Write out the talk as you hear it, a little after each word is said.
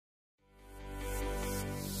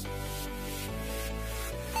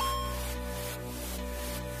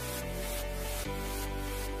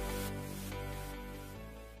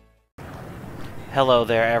Hello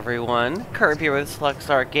there, everyone. Curb here with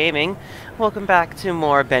Slugstar Gaming. Welcome back to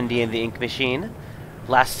more Bendy and the Ink Machine.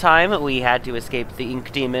 Last time, we had to escape the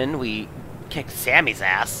Ink Demon. We kicked Sammy's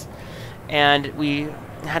ass. And we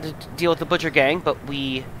had to deal with the Butcher Gang, but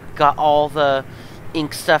we got all the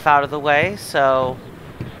ink stuff out of the way, so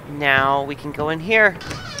now we can go in here.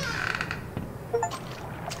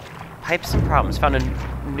 Pipes and problems. Found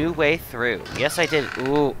a new way through. Yes, I did.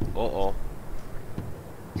 Ooh, uh-oh.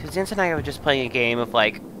 Since and I were just playing a game of,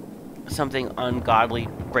 like, something ungodly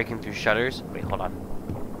breaking through shutters. Wait, hold on.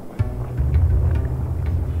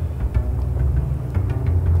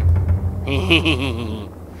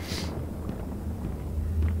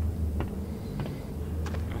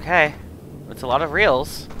 Okay. It's a lot of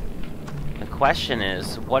reels. The question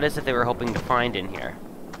is, what is it they were hoping to find in here?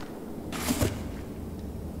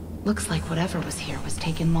 Looks like whatever was here was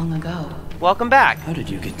taken long ago. Welcome back! How did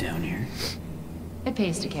you get down here? It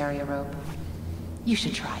pays to carry a rope. You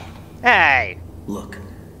should try it. Hey! Look,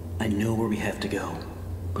 I know where we have to go,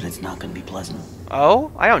 but it's not going to be pleasant.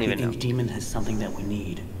 Oh? I don't even The know. Ink Demon has something that we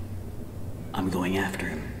need. I'm going after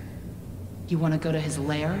him. You want to go to his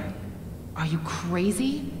lair? Are you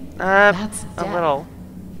crazy? That's a dead. little.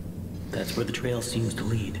 That's where the trail seems to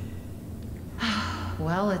lead.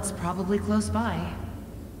 Well, it's probably close by.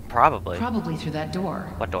 Probably. Probably through that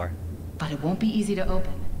door. What door? But it won't be easy to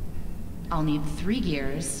open. I'll need 3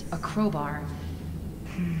 gears, a crowbar,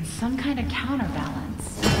 some kind of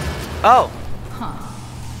counterbalance. Oh! Huh.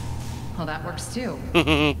 Well, that works too.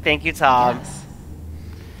 Thank you, Tom. Yes.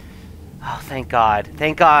 Oh, thank God.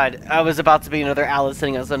 Thank God. I was about to be another Alice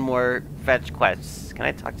sending us on more fetch quests. Can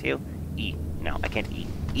I talk to you? E. No, I can't E.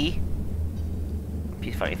 E? It'd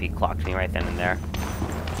be funny if he clocked me right then and there.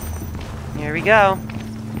 Here we go.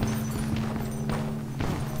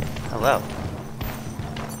 Hello.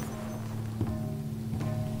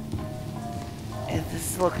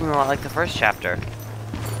 This is looking a lot like the first chapter.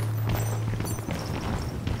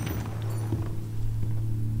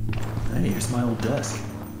 Hey, here's my old desk.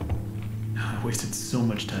 I wasted so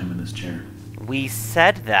much time in this chair. We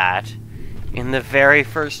said that in the very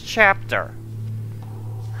first chapter.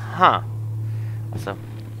 Huh. So,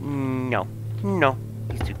 no. No.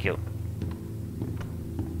 He's too cute.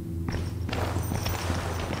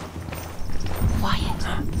 Quiet.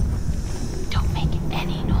 Don't make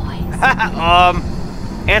any noise.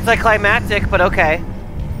 Anticlimactic, but okay.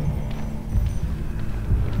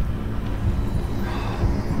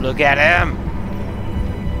 Look at him.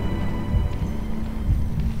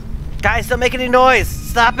 Guys, don't make any noise.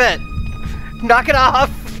 Stop it. Knock it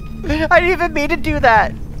off. I didn't even mean to do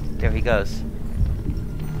that. There he goes.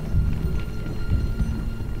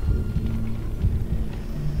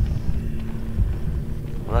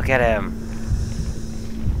 Look at him.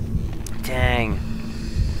 Dang.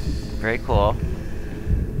 Very cool.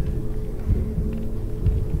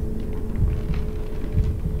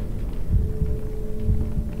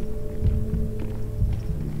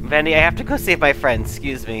 Bendy, I have to go save my friends.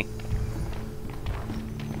 Excuse me.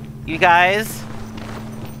 You guys?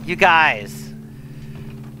 You guys.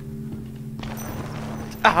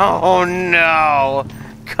 Oh no!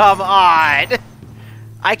 Come on!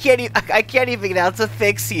 I can't even get out to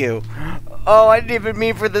fix you. Oh, I didn't even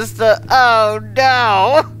mean for this to. Oh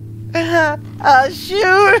no!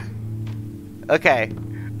 Shoot! Okay.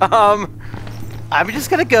 I'm just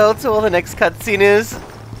gonna go till the next cutscene is,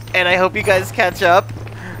 and I hope you guys catch up.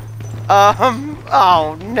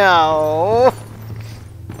 Oh no!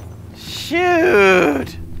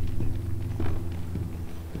 Shoot!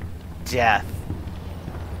 Death.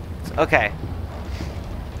 Okay.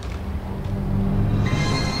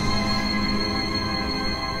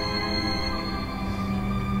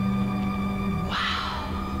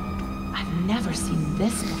 Wow. I've never seen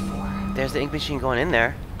this before. There's the ink machine going in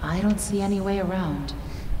there. I don't see any way around.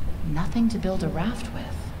 Nothing to build a raft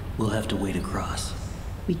with. We'll have to wade across.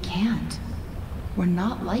 We can't. We're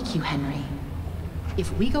not like you, Henry.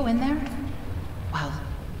 If we go in there, well,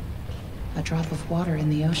 a drop of water in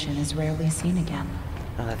the ocean is rarely seen again.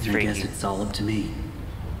 Oh, that's I freaky. guess it's all up to me.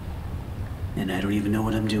 And I don't even know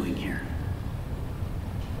what I'm doing here.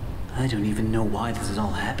 I don't even know why this is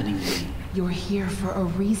all happening to me. You're here for a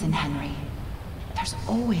reason, Henry. There's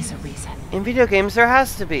always a reason. In video games, there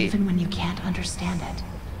has to be. Even when you can't understand it.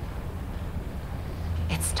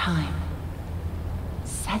 It's time.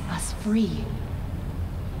 Set us free.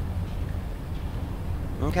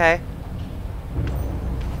 Okay.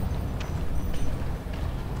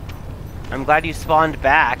 I'm glad you spawned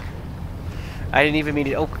back. I didn't even mean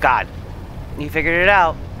to. Oh, God. You figured it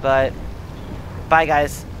out, but... Bye,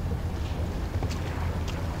 guys.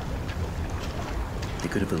 They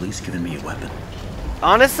could have at least given me a weapon.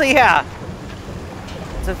 Honestly, yeah.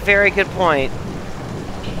 It's a very good point.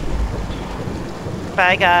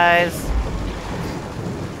 Bye, guys.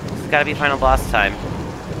 It's gotta be final boss time.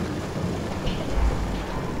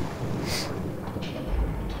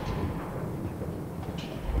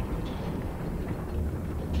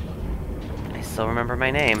 I still remember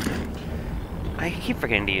my name. I keep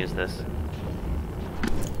forgetting to use this.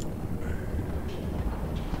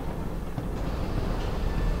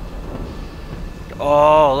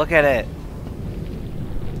 Oh, look at it.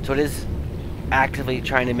 So it is actively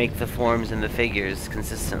trying to make the forms and the figures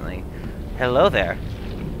consistently. Hello there.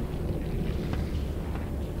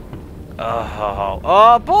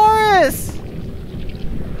 Oh, Boris!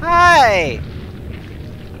 Hi!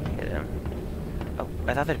 Get him. Oh,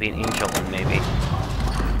 I thought there'd be an angel one, maybe.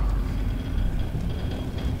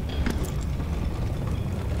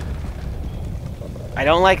 I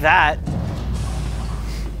don't like that.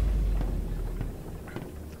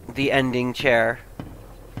 The ending chair.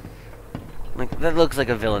 Like, that looks like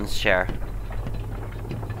a villain's chair.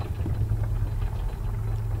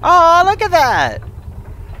 Oh, look at that!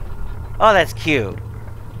 Oh, that's cute.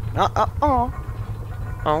 Oh.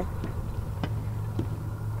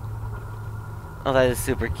 Oh, that is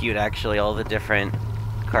super cute, actually, all the different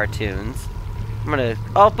cartoons. I'm gonna...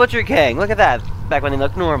 Oh, Butcher King! Look at that! Back when they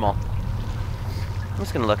looked normal. I'm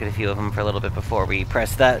just gonna look at a few of them for a little bit before we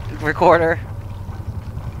press that recorder.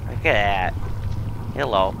 Look at that.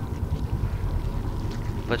 Hello.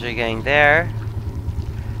 Butcher Gang there.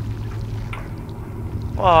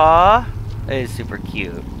 Aww. It is super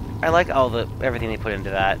cute. I like everything they put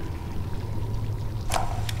into that.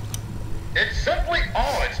 It's simply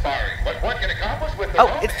awe-inspiring what one can accomplish with their Oh,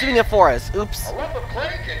 own it's doing it for us. Oops. A lump of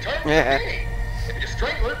clay can turn to a genie. If you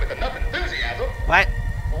strangle it with enough enthusiasm. What?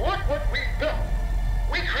 Look what we've built.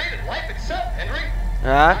 We created life itself, Henry.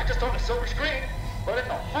 Not just on a silver screen, but in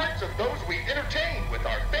the hearts of those we entertain with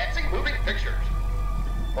our fancy moving pictures.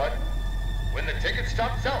 But when the tickets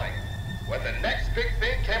stopped selling, when the next big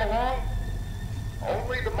thing came along,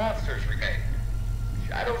 only the monsters remained.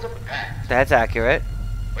 Shadows of the past. That's accurate.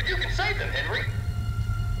 But you can save them, Henry.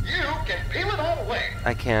 You can peel it all away.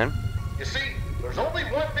 I can. You see, there's only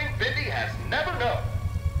one thing Bendy has never known.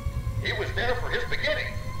 He was there for his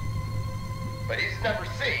beginning, but he's never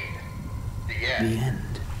seen the end. The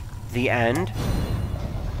end. The end?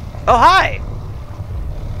 Oh, hi!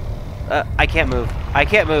 I can't move. I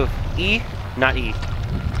can't move. E? Not E.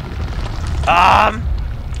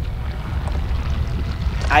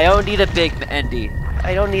 I don't need a big Bendy.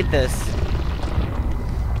 I don't need this.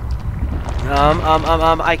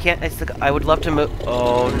 I can't. I would love to move.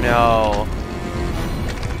 Oh, no.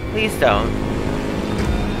 Please don't.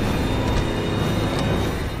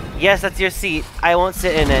 Yes, that's your seat. I won't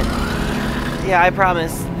sit in it. Yeah, I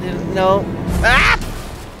promise. No. Ah!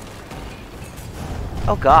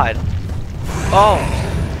 Oh, God. Oh.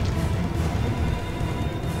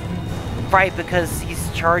 Right, because he's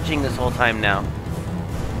charging this whole time now.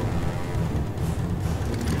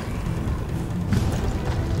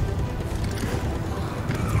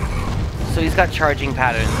 So he's got charging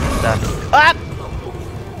patterns and stuff. Ah!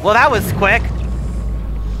 Well, that was quick.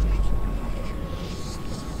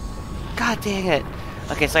 God dang it.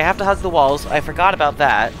 Okay, so I have to hug the walls. I forgot about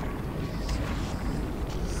that.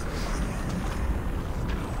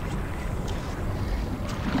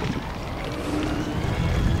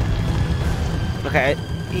 Okay,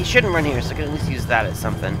 he shouldn't run here, so I can at least use that as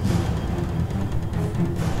something.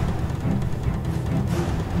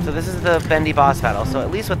 So this is the Bendy boss battle. So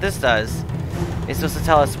at least what this does is supposed to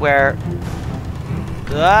tell us where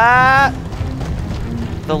the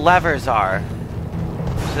levers are.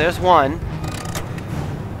 So there's one.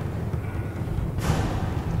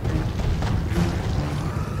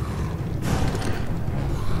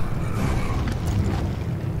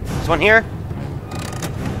 There's one here.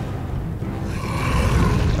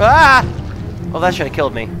 Ah! Well, that should have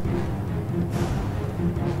killed me.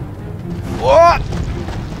 Whoa!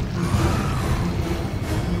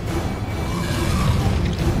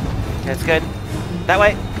 That's good. That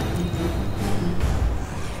way.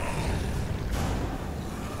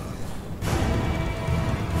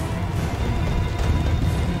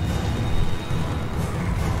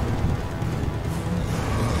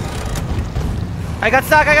 I got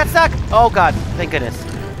stuck! I got stuck! Oh god, thank goodness.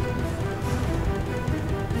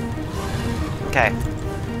 Okay.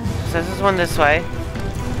 So this is one this way.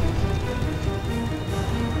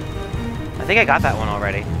 I think I got that one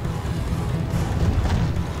already.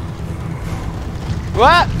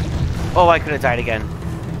 What? Oh, I could have died again.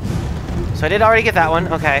 So I did already get that one.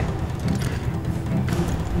 Okay.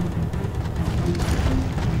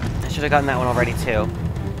 Let's should have gotten that one already, too.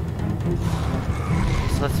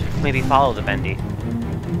 So let's maybe follow the Bendy.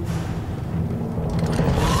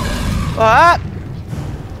 Ah!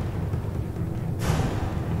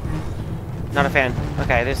 Not a fan.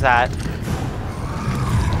 Okay, there's that.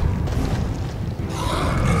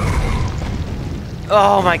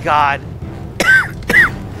 Oh my god.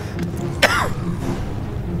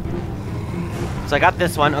 So I got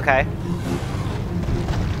this one, okay.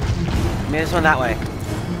 Maybe this one that way.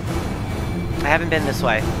 I haven't been this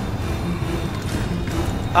way.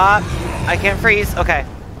 I can't freeze. Okay.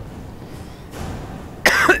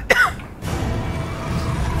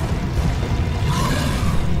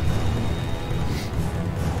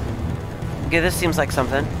 Okay, this seems like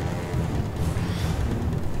something.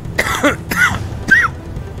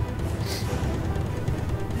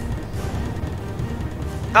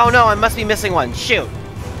 Oh no, I must be missing one. Shoot.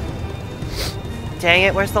 Dang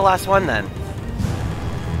it, where's the last one then?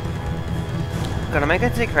 God, am I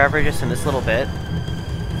gonna take forever just in this little bit?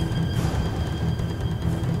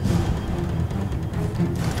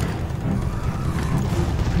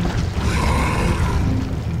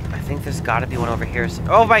 I think there's gotta be one over here.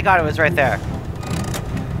 Oh my god, it was right there.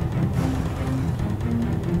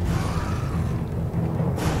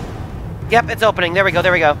 Yep, it's opening. There we go,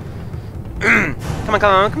 there we go. Come on,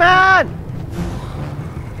 come on, come on!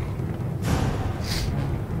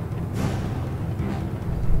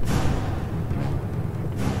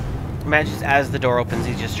 Imagine just as the door opens,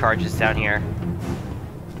 he just charges down here.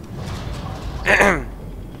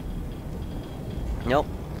 Nope.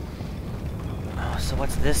 Oh, so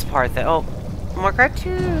what's this part that... Oh, more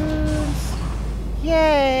cartoons!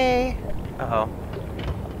 Yay! Uh-oh.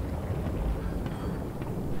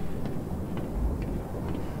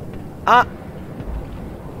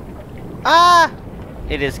 Ah!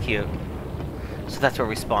 It is cute. So that's where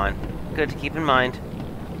we spawn. Good to keep in mind.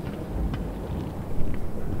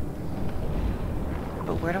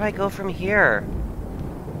 But where do I go from here?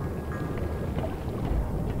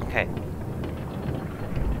 Okay.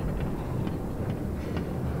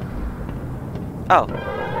 Oh.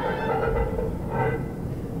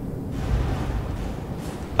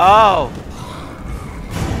 Oh!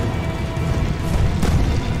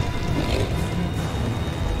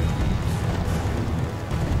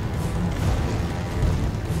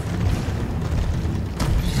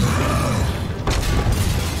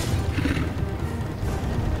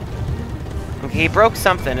 He broke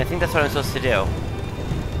something. I think that's what I'm supposed to do.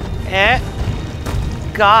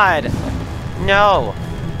 God. No.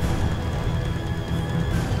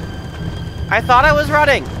 I thought I was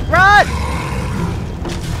running. Run!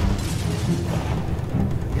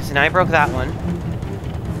 Okay, so now I broke that one.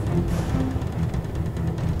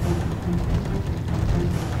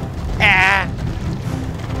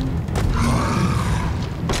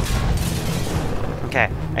 Okay.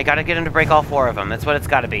 I gotta get him to break all four of them. That's what it's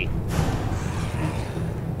gotta be.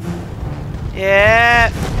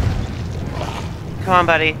 Yeah! Come on,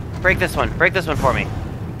 buddy. Break this one. Break this one for me.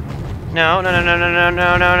 No, no, no, no, no, no,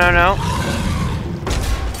 no, no, no, no.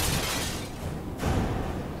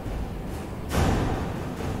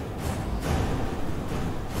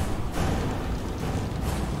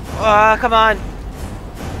 Come on.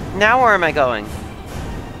 Now where am I going?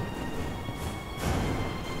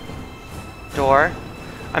 Door.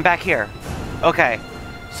 I'm back here. Okay.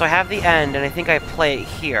 So I have the end, and I think I play it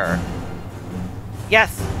here.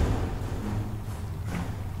 Yes!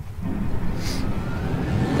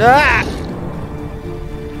 Ah!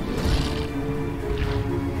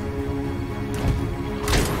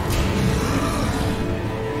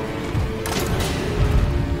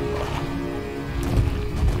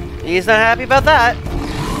 He's not happy about that.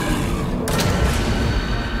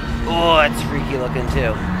 Oh, it's freaky looking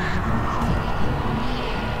too.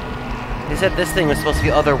 They said this thing was supposed to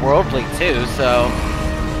be otherworldly too, so...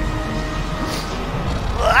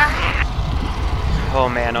 Oh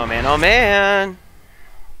man, oh man, oh man!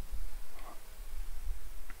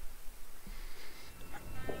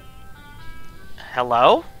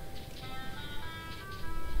 Hello?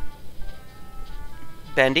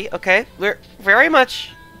 Bendy? Okay, we're very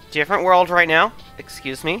much different world right now.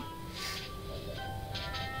 Excuse me.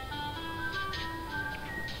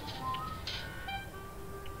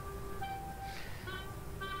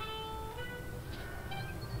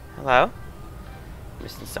 Hello? I'm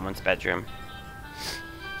just in someone's bedroom.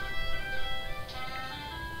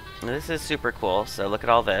 This is super cool, so look at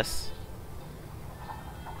all this.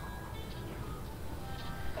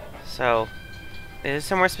 So, it is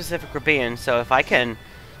somewhere specific we're being, so if I can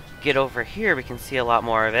get over here, we can see a lot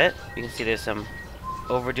more of it. You can see there's some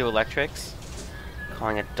overdue electrics.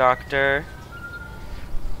 Calling a doctor.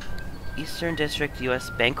 Eastern District U.S.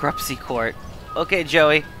 Bankruptcy Court. Okay,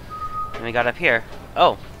 Joey. And we got up here.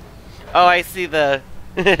 Oh. Oh, I see the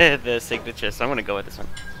the signature, so I'm gonna go with this one.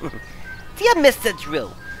 Dear Mr.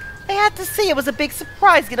 Drill, I had to say it was a big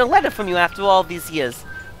surprise getting a letter from you after all these years.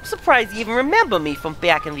 I'm surprised you even remember me from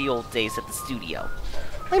back in the old days at the studio.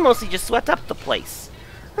 I mostly just swept up the place.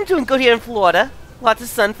 I'm doing good here in Florida. Lots of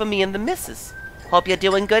sun for me and the missus. Hope you're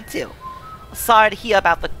doing good too. Sorry to hear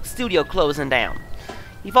about the studio closing down.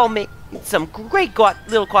 You've all made some great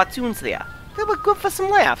little cartoons there. They were good for some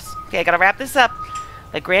laughs. Okay, I gotta wrap this up.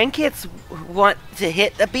 The grandkids want to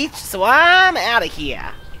hit the beach, so I'm out of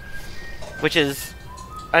here. Which is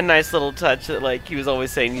a nice little touch that, like, he was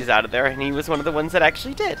always saying he's out of there, and he was one of the ones that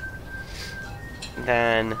actually did.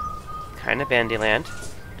 Then, kind of Bandyland.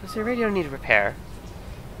 Does your radio need repair?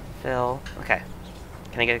 Phil. Okay.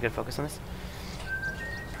 Can I get a good focus on this?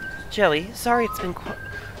 Joey, sorry it's been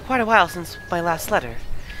quite a while since my last letter.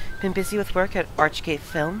 Been busy with work at Archgate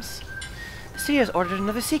Films. The studio's ordered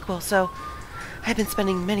another sequel, so I've been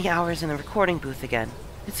spending many hours in the recording booth again.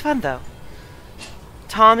 It's fun, though.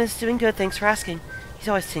 Tom is doing good, thanks for asking. He's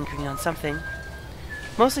always tinkering on something.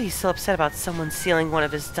 Mostly he's still upset about someone stealing one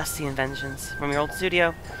of his dusty inventions from your old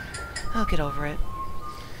studio. I'll get over it.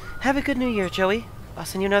 Have a good New Year, Joey. I'll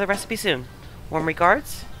send you another recipe soon. Warm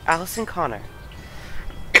regards, Allison Connor.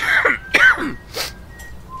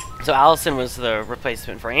 So Allison was the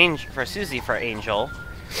replacement for Susie for Angel.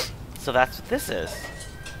 So that's what this is.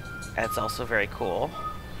 It's also very cool.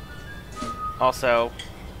 Also,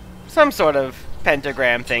 some sort of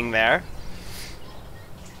pentagram thing there.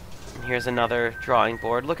 And here's another drawing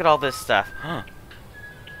board. Look at all this stuff.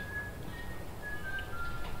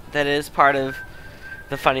 That is part of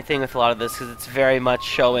the funny thing with a lot of this, because it's very much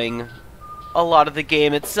showing a lot of the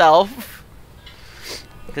game itself.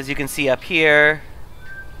 Because you can see up here,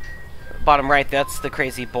 bottom right, that's the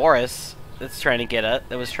crazy Boris that's trying to get us.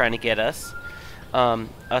 That was trying to get us.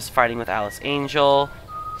 Us fighting with Alice Angel.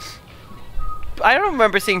 I don't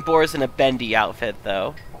remember seeing Boris in a Bendy outfit,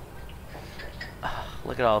 though.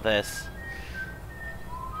 Look at all this.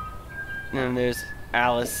 And then there's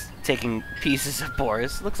Alice taking pieces of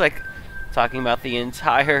Boris. Looks like talking about the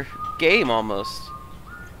entire game, almost.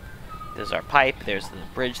 There's our pipe. There's the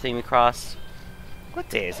bridge thing we crossed. What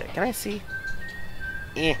day is it? Can I see?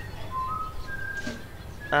 It's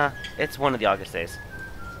one of the August days.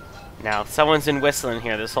 Now, someone's been whistling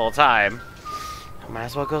here this whole time. I might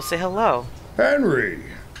as well go say hello. Henry!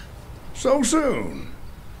 So soon?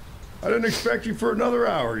 I didn't expect you for another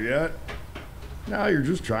hour yet. Now you're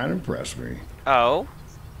just trying to impress me. Oh?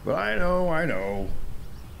 But I know.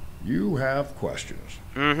 You have questions.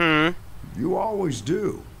 Mm-hmm. You always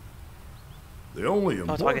do. The only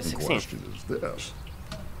important August 16th. question is this.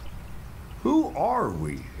 Who are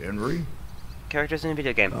we, Henry? Characters in a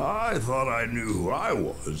video game. I thought I knew who I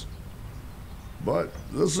was. But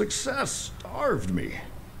the success starved me.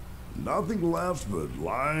 Nothing left but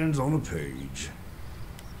lines on a page.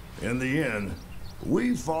 In the end,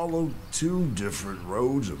 we followed two different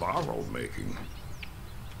roads of our own making.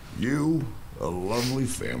 You, a lovely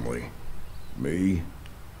family. Me,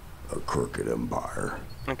 a crooked empire.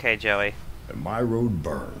 Okay, Joey. And my road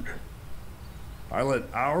burned. I let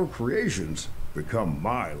our creations become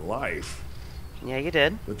my life. Yeah, you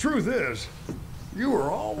did. The truth is, you were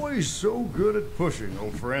always so good at pushing,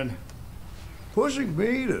 old friend. Pushing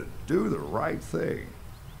me to do the right thing.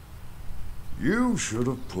 You should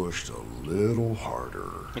have pushed a little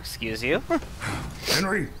harder. Excuse you?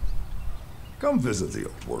 Henry, come visit the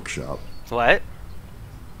old workshop. What?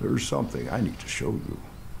 There's something I need to show you.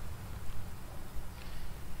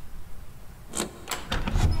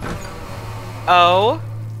 Oh?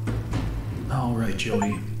 All right,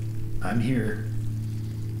 Joey. I'm here.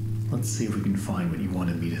 Let's see if we can find what you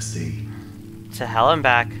wanted me to see. To hell and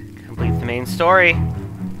back. Complete the main story.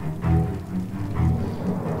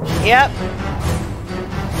 Yep.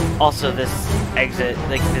 Also, this exit,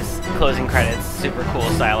 like this closing credits, super cool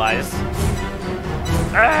stylized.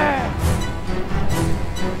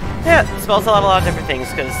 Yeah, it spells a lot of different things,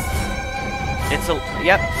 because it's a,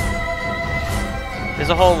 yep. There's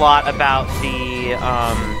a whole lot about the,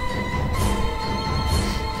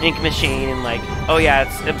 ink machine, and like, oh yeah,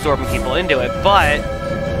 it's absorbing people into it, but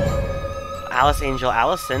Alice Angel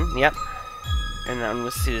Allison, yep. And then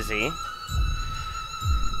with Susie.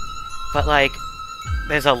 But like,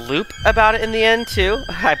 there's a loop about it in the end too.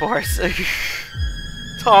 Hi, Boris.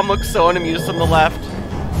 Tom looks so unamused on the left.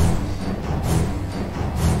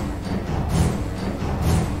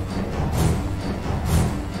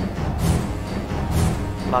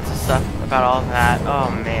 Lots of stuff about all of that. Oh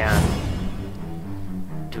man.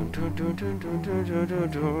 Dun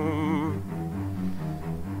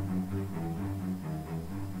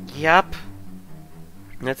Yep.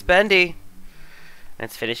 That's Bendy.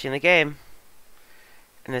 That's finishing the game.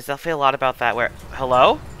 And there's definitely a lot about that where...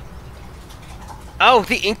 Hello? Oh,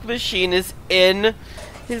 the ink machine is in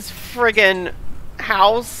his friggin'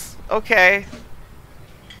 house. Okay.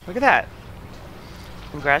 Look at that.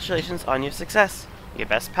 Congratulations on your success. Your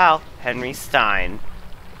best pal, Henry Stein.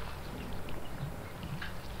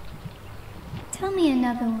 Tell me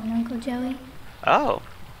another one, Uncle Joey. Oh.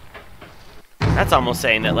 That's almost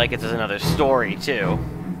saying that, like, it's another story, too.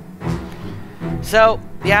 So,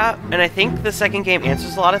 yeah, and I think the second game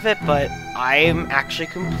answers a lot of it, but I'm actually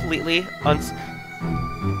completely Hold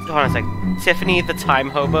on a sec. Tiffany the Time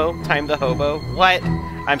Hobo? Time the Hobo? What?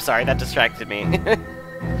 I'm sorry, that distracted me.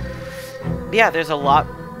 Yeah, there's a lot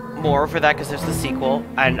more for that because there's the sequel,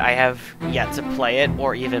 and I have yet to play it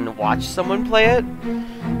or even watch someone play it.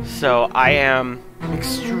 So I am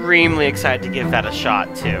extremely excited to give that a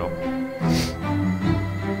shot, too.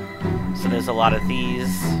 So there's a lot of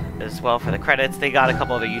these as well for the credits. They got a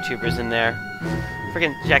couple other YouTubers in there.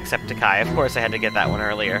 Freaking Jacksepticeye. Of course I had to get that one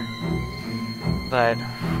earlier. But,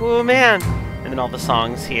 oh man. And then all the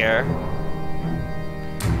songs here.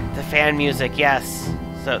 The fan music, yes.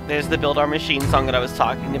 So there's the Build Our Machine song that I was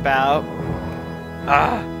talking about.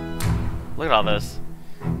 Ah, look at all those.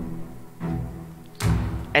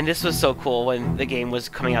 And this was so cool when the game was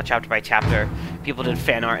coming out chapter by chapter. People did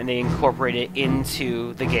fan art and they incorporated it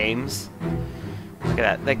into the games. Look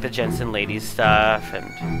at that, like the Jensen Ladies stuff and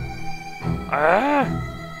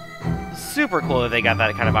super cool that they got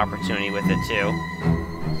that kind of opportunity with it too.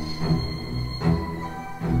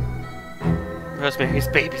 Rosemary's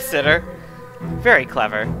Babysitter. Very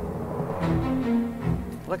clever.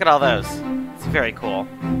 Look at all those. It's very cool.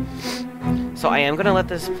 So I am going to let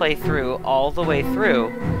this play through all the way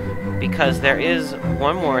through because there is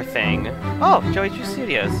one more thing. Oh, Joey True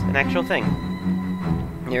Studios, an actual thing.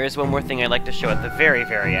 There is one more thing I'd like to show at the very,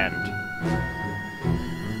 very end.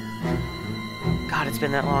 God, it's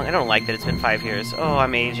been that long. I don't like that it's been 5 years. Oh,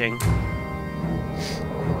 I'm aging.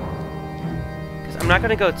 Because I'm not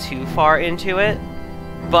going to go too far into it,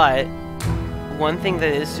 but one thing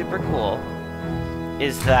that is super cool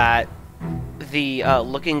is that the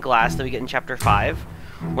looking glass that we get in Chapter 5,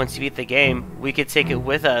 once you beat the game, we could take it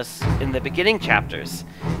with us in the beginning chapters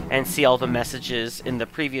and see all the messages in the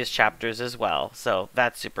previous chapters as well. So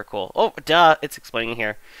that's super cool. Oh, duh, it's explaining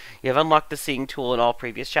here. You have unlocked the seeing tool in all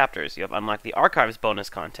previous chapters. You have unlocked the archives bonus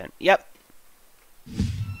content. Yep.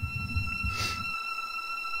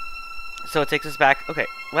 So it takes us back. Okay,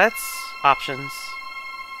 let's options.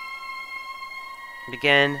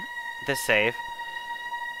 Begin this save.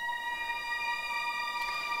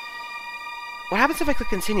 What happens if I click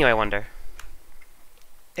continue, I wonder?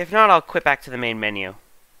 If not, I'll quit back to the main menu.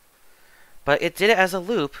 But it did it as a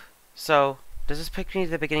loop, so does this pick me to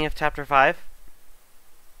the beginning of chapter 5?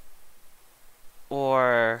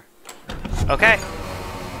 Or... okay.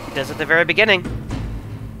 It does at the very beginning.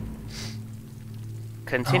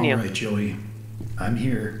 Continue. Alright, Joey. I'm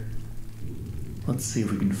here. Let's see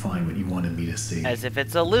if we can find what you wanted me to see. As if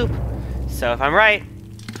it's a loop. So if I'm right...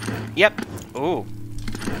 yep. Ooh.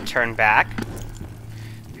 Turn back.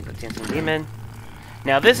 Dancing Demon.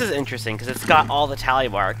 Now this is interesting because it's got all the tally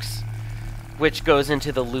marks, which goes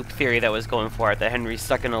into the loop theory that was going for it, that Henry's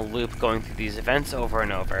stuck in a loop going through these events over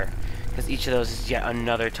and over, because each of those is yet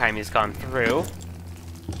another time he's gone through.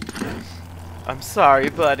 I'm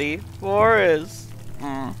sorry, buddy. Boris.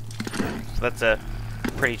 So that's a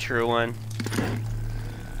pretty true one.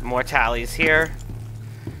 More tallies here.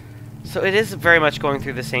 So it is very much going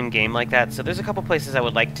through the same game like that, so there's a couple places I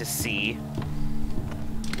would like to see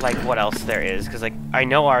like what else there is, because like I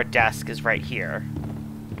know our desk is right here.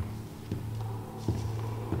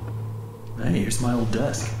 Hey, here's my old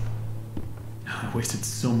desk. I wasted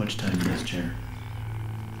so much time in this chair.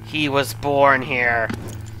 He was born here.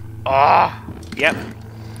 Ah, yep.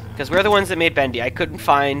 Because we're the ones that made Bendy. I couldn't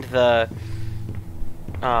find the.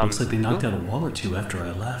 Looks like they knocked out a wall or two after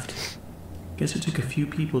I left. Guess it took a few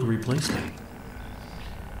people to replace me.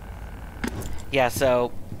 Yeah,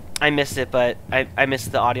 so I missed it, but I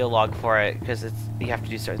missed the audio log for it because it's you have to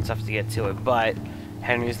do certain stuff to get to it. But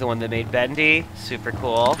Henry's the one that made Bendy. Super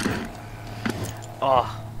cool.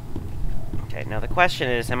 Oh. Okay, now the question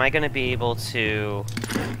is, am I going to be able to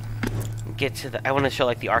get to the... I want to show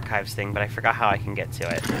like the archives thing, but I forgot how I can get to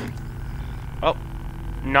it. Oh.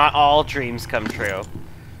 Not all dreams come true.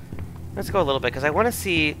 Let's go a little bit, because I want to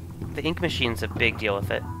see... The ink machine's a big deal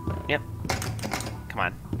with it. Yep. Come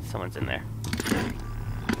on. Someone's in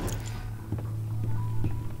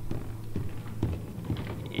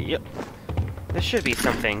Yep. There should be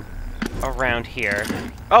something around here.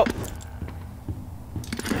 Oh!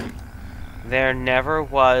 There never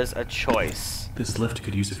was a choice. This lift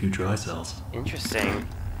could use a few dry cells. Interesting.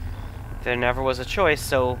 There never was a choice,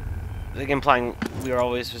 so... like, implying we were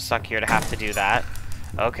always just stuck here to have to do that.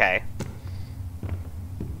 Okay.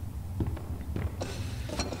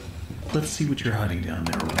 Let's see what you're hiding down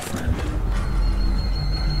there, old friend.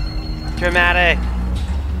 Dramatic!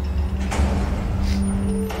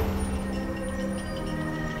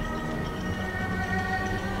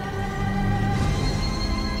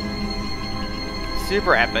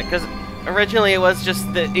 Super epic, because originally it was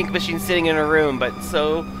just the ink machine sitting in a room, but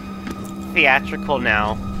so theatrical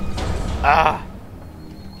now. Ah!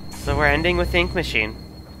 So we're ending with the ink machine.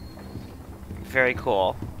 Very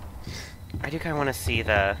cool. I do kind of want to see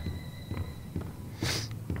the...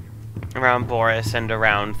 around Boris and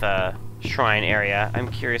around the shrine area. I'm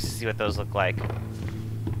curious to see what those look like.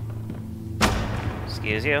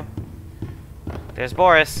 Excuse you. There's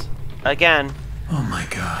Boris. Again. Oh my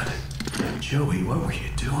god. Joey, what were you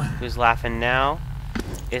doing? Who's laughing now?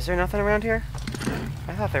 Is there nothing around here?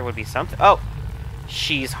 I thought there would be something. Oh!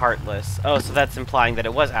 She's heartless. Oh, so that's implying that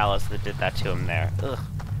it was Alice that did that to him there. Ugh.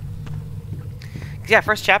 Yeah,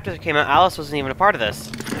 first chapter that came out, Alice wasn't even a part of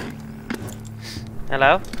this.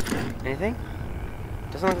 Hello? Anything?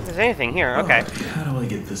 Doesn't look like there's anything here. Okay. How do I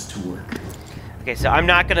get this to work? Okay, so I'm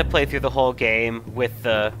not gonna play through the whole game with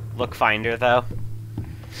the look finder, though.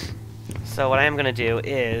 So what I am gonna do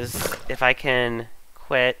is, if I can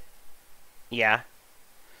quit, yeah,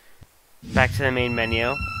 back to the main menu.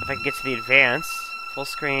 If I can get to the advanced, full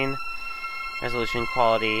screen, resolution,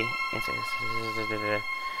 quality,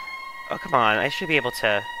 oh come on, I should be able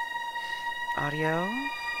to, audio,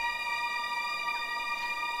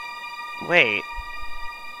 wait,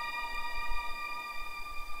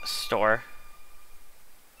 store,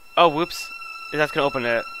 oh whoops, that's gonna open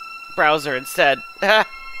a browser instead.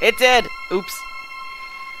 It did! Oops.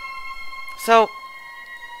 So,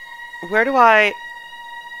 where do I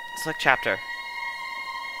select chapter?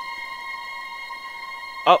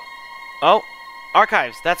 Oh. Oh.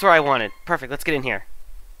 Archives. That's where I wanted. Perfect. Let's get in here.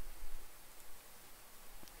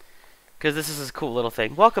 Because this is a cool little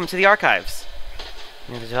thing. Welcome to the archives.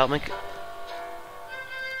 The development.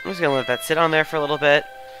 I'm just going to let that sit on there for a little bit.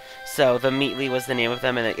 So, the Meatly was the name of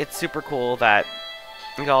them, and it's super cool that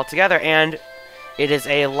we got all together, and it is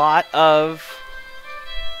a lot of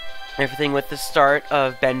everything with the start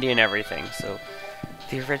of Bendy and everything. So,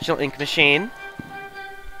 the original ink machine.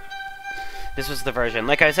 This was the version.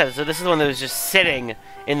 Like I said, so this is the one that was just sitting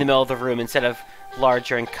in the middle of the room instead of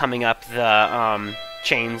larger and coming up the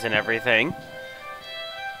chains and everything.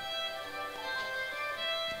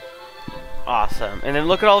 Awesome. And then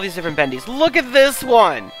look at all these different Bendys. Look at this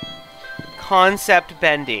one! Concept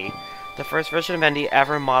Bendy. The first version of Bendy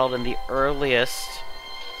ever modeled in the earliest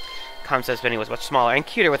concept Bendy was much smaller and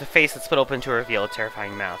cuter with a face that split open to reveal a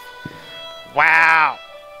terrifying mouth. Wow!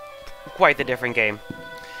 Quite the different game.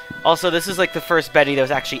 Also, this is like the first Bendy that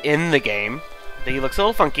was actually in the game. He looks a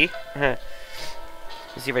little funky. This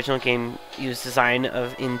is the original game used design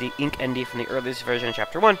of Ink Endy from the earliest version in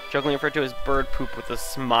Chapter 1, jokingly referred to as bird poop with a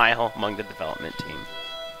smile among the development team.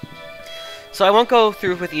 So I won't go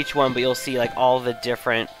through with each one, but you'll see like all the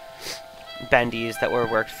different Bendys that were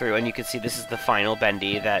worked through, and you can see this is the final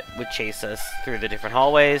Bendy that would chase us through the different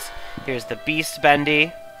hallways. Here's the Beast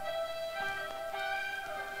Bendy.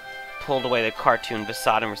 Pulled away the cartoon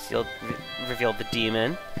facade and revealed the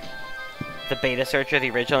demon. The Beta Searcher, the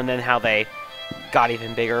original, and then how they got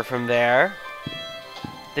even bigger from there.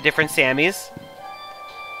 The different Sammys.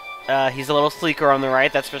 He's a little sleeker on the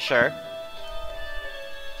right, that's for sure.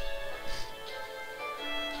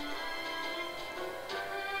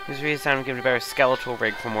 He's redesigned to give it a better skeletal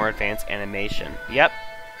rig for more advanced animation. Yep.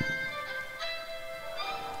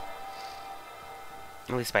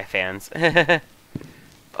 At least by fans.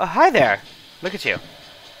 Oh, hi there! Look at you.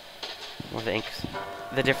 Well, the inks.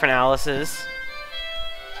 The different Alices.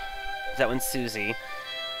 That one's Susie.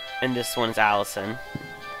 And this one's Allison.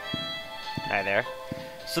 Hi there.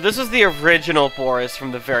 So this was the original Boris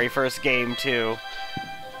from the very first game, too.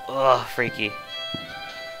 Ugh, freaky.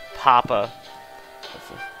 Papa.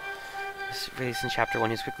 Released in Chapter 1,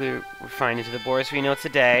 he's quickly refined into the Boris we know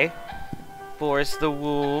today. Boris the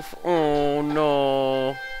Wolf. Oh,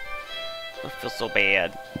 no. I feel so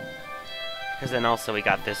bad. Because then also we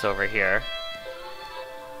got this over here.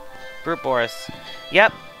 Brute Boris.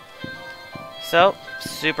 Yep. So,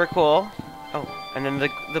 super cool. Oh, and then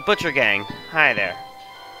the Butcher Gang. Hi there.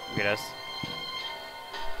 Weirdos.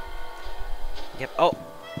 Yep. Oh,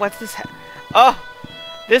 what's this head? Oh!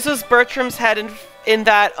 This was Bertram's head in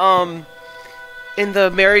that, in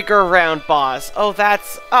the merry-go-round boss. Oh,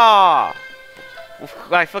 that's... Ah!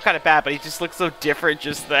 I feel kind of bad, but he just looks so different,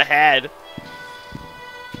 just the head.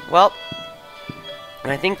 Well,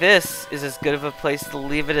 I think this is as good of a place to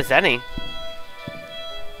leave it as any.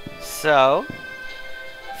 So,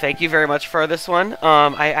 thank you very much for this one.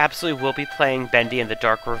 I absolutely will be playing Bendy and the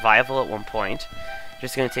Dark Revival at one point.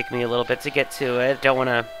 Just going to take me a little bit to get to it. Don't want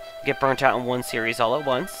to get burnt out in one series all at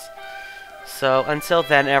once. So, until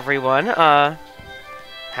then, everyone,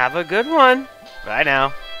 have a good one. Bye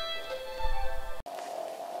now.